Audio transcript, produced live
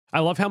I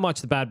love how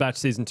much the Bad Batch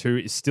Season 2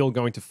 is still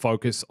going to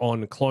focus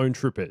on clone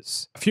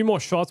troopers. A few more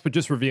shots were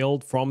just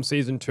revealed from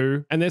Season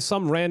 2, and there's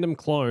some random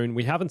clone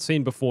we haven't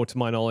seen before to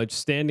my knowledge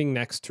standing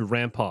next to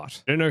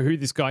Rampart. I don't know who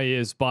this guy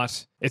is,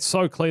 but it's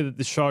so clear that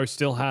the show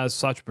still has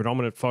such a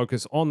predominant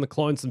focus on the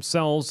clones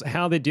themselves,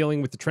 how they're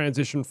dealing with the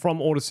transition from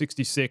Order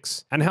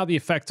 66, and how the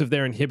effects of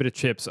their inhibitor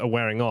chips are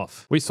wearing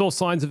off. We saw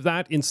signs of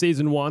that in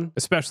Season 1,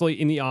 especially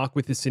in the arc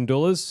with the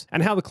Syndulas,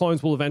 and how the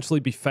clones will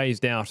eventually be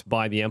phased out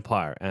by the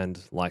Empire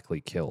and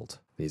likely killed.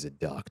 These are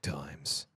dark times.